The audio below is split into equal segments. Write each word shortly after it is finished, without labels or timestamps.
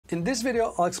In this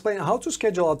video, I'll explain how to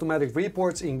schedule automatic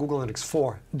reports in Google Analytics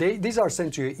 4. These are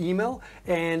sent to your email,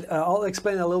 and I'll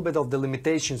explain a little bit of the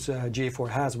limitations GA4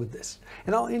 has with this.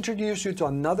 And I'll introduce you to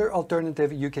another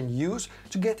alternative you can use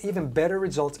to get even better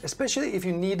results, especially if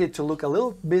you need it to look a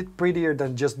little bit prettier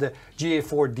than just the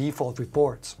GA4 default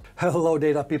reports. Hello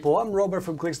data people, I'm Robert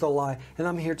from Clicks.ly, and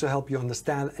I'm here to help you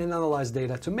understand and analyze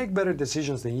data to make better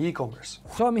decisions in e-commerce.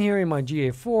 So I'm here in my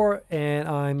GA4 and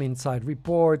I'm inside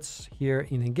reports here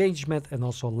in engagement and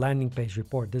also landing page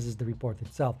report. This is the report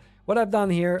itself. What I've done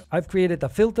here, I've created a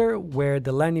filter where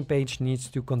the landing page needs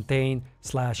to contain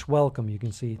 /welcome. You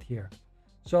can see it here.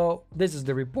 So this is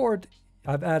the report.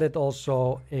 I've added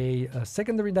also a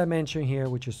secondary dimension here,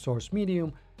 which is source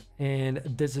medium. And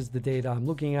this is the data I'm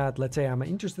looking at. Let's say I'm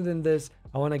interested in this.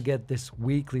 I want to get this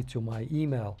weekly to my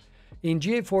email. In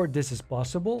GA4, this is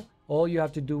possible. All you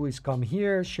have to do is come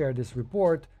here, share this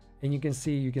report, and you can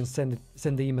see you can send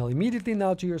the email immediately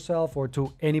now to yourself or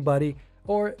to anybody,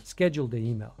 or schedule the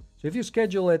email. So if you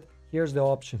schedule it, here's the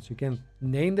options. You can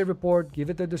name the report, give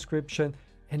it a description,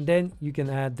 and then you can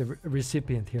add the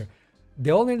recipient here.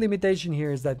 The only limitation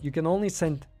here is that you can only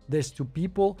send this to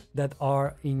people that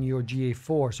are in your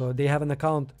GA4. So they have an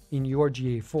account in your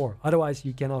GA4. Otherwise,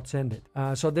 you cannot send it.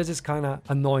 So this is kind of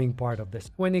annoying part of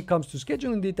this. When it comes to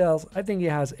scheduling details, I think it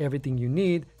has everything you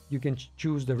need. You can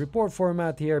choose the report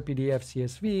format here, PDF,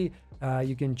 CSV.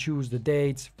 You can choose the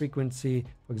dates, frequency.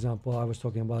 For example, I was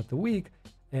talking about the week.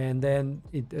 And then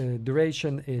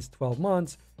duration is 12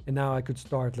 months. And now I could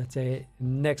start, let's say,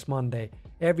 next Monday.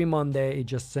 Every Monday, it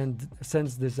just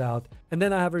sends this out. And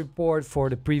then I have a report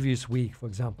for the previous week, for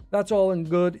example. That's all and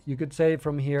good. You could save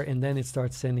from here, and then it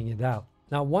starts sending it out.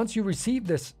 Now, once you receive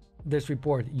this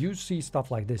report, you see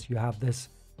stuff like this. You have this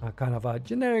kind of a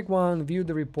generic one, view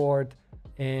the report,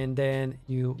 and then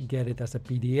you get it as a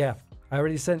PDF.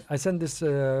 I sent this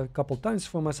a couple times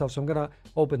for myself, so I'm gonna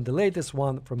open the latest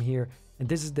one from here. And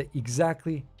this is the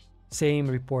exactly same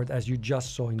report as you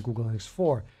just saw in Google Analytics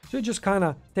 4. So it just kind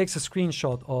of takes a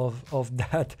screenshot of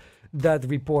that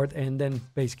report and then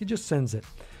basically just sends it.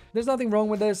 There's nothing wrong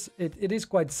with this. It is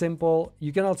quite simple.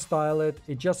 You cannot style it.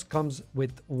 It just comes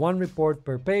with one report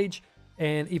per page.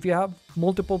 And if you have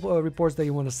multiple reports that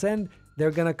you want to send,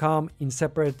 they're going to come in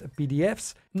separate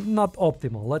PDFs. Not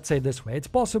optimal, let's say this way. It's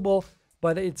possible,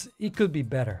 but it could be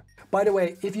better. By the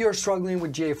way, if you're struggling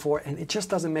with GA4 and it just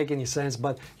doesn't make any sense,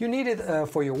 but you need it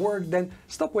for your work, then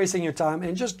stop wasting your time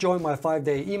and just join my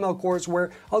 5-day email course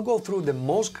where I'll go through the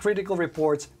most critical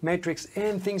reports, metrics,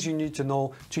 and things you need to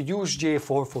know to use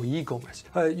GA4 for e-commerce.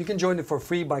 You can join it for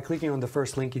free by clicking on the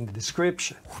first link in the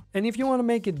description. And if you want to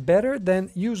make it better, then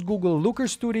use Google Looker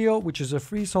Studio, which is a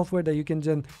free software that you can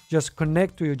then just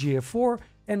connect to your GA4,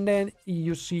 and then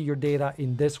you see your data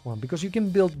in this one, because you can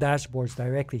build dashboards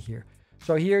directly here.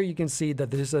 So here you can see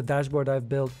that this is a dashboard I've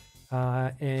built,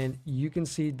 and you can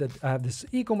see that I have this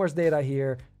e-commerce data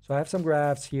here. So I have some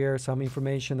graphs here, some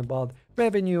information about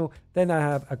revenue. Then I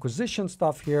have acquisition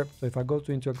stuff here. So if I go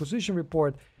into acquisition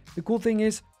report, the cool thing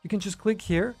is you can just click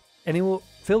here and it will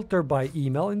filter by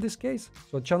email in this case.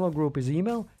 So channel group is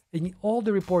email, and all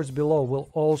the reports below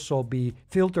will also be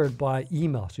filtered by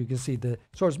email. So you can see the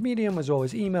source medium is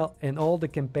always email, and all the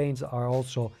campaigns are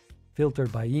also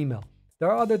filtered by email. There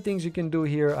are other things you can do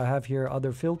here. I have here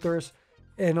other filters,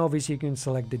 and obviously you can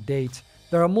select the dates.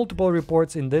 There are multiple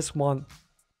reports in this one.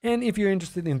 And if you're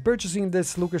interested in purchasing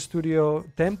this Looker Studio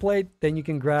template, then you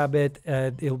can grab it.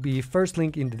 It'll be first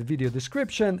link in the video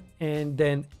description, and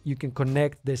then you can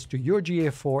connect this to your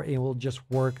GA4 and it will just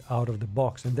work out of the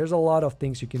box. And there's a lot of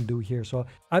things you can do here. So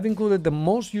I've included the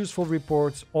most useful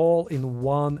reports all in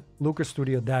one Looker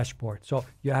Studio dashboard. So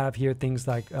you have here things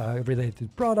like related to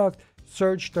product,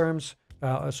 search terms.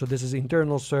 So this is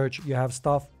internal search. You have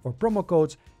stuff for promo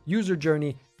codes, user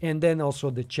journey, and then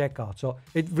also the checkout. So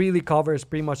it really covers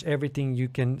pretty much everything you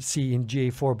can see in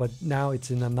GA4, but now it's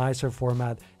in a nicer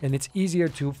format, and it's easier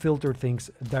to filter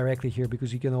things directly here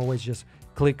because you can always just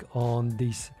click on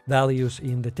these values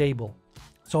in the table.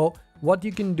 So what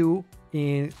you can do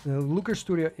in Looker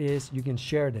Studio is you can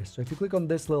share this. So if you click on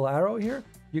this little arrow here,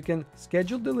 you can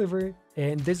schedule delivery,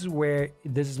 and this is where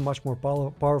this is much more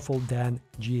powerful than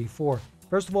GA4.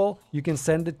 First of all, you can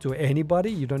send it to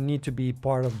anybody. You don't need to be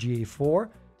part of GA4.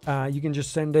 You can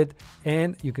just send it,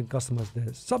 and you can customize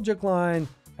the subject line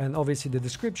and obviously the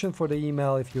description for the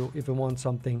email if you want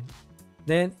something.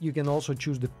 Then you can also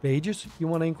choose the pages you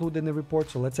want to include in the report.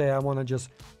 So let's say I want to just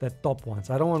the top ones.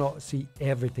 I don't want to see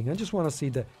everything. I just want to see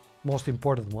the most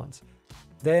important ones.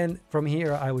 Then from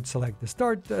here, I would select the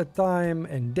start time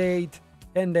and date,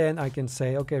 and then I can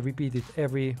say, okay, repeat it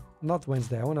every, not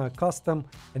Wednesday. I want to custom,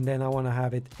 and then I want to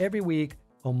have it every week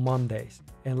on Mondays.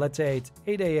 And let's say it's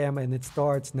 8 a.m. and it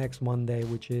starts next Monday,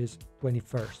 which is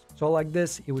 21st. So like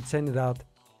this, it would send it out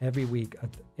every week at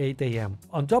 8 a.m.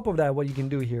 On top of that, what you can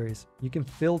do here is you can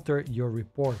filter your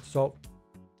reports. So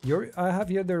I have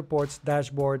here the reports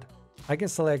dashboard. I can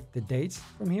select the dates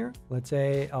from here. Let's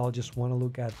say I'll just want to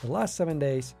look at the last 7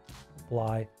 days,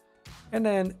 apply. And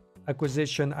then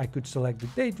acquisition, I could select the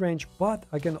date range, but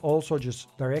I can also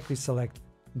just directly select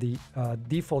the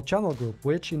default channel group,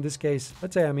 which in this case,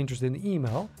 let's say I'm interested in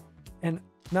email. And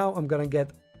now I'm going to get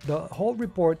the whole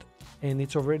report and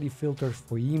it's already filtered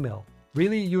for email.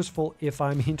 Really useful if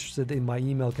I'm interested in my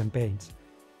email campaigns.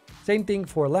 Same thing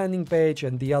for landing page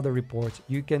and the other reports.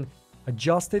 You can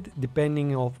adjust it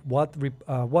depending on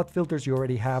what filters you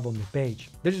already have on the page.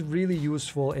 This is really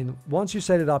useful, and once you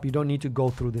set it up, you don't need to go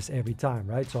through this every time,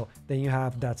 right? So then you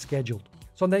have that scheduled.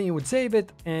 So then you would save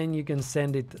it and you can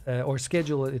send it or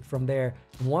schedule it from there.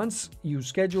 Once you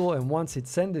schedule and once it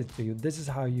sends it to you, this is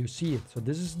how you see it. So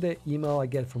this is the email I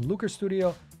get from Looker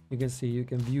Studio. You can see, you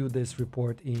can view this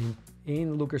report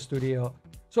in Looker Studio.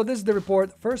 So this is the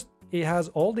report. First, it has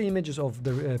all the images of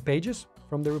the pages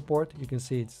from the report. You can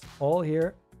see it's all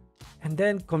here. And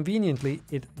then conveniently,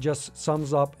 it just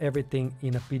sums up everything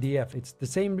in a PDF. It's the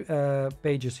same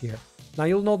pages here. Now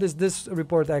you'll notice this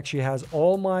report actually has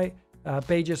all my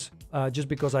pages just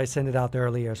because I sent it out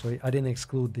earlier. So I didn't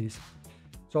exclude these.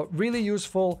 So really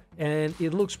useful, and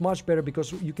it looks much better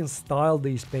because you can style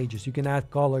these pages. You can add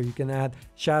color, you can add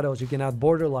shadows, you can add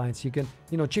border lines, you can,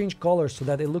 change colors so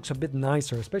that it looks a bit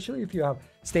nicer, especially if you have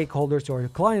stakeholders or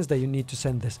clients that you need to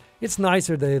send this. It's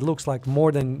nicer that it looks like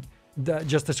more than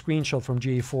just a screenshot from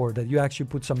GA4, that you actually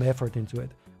put some effort into it,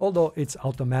 although it's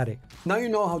automatic. Now you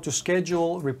know how to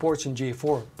schedule reports in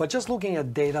GA4, but just looking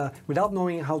at data without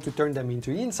knowing how to turn them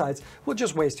into insights will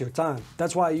just waste your time.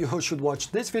 That's why you should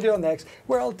watch this video next,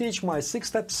 where I'll teach my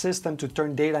 6-step system to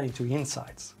turn data into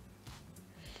insights.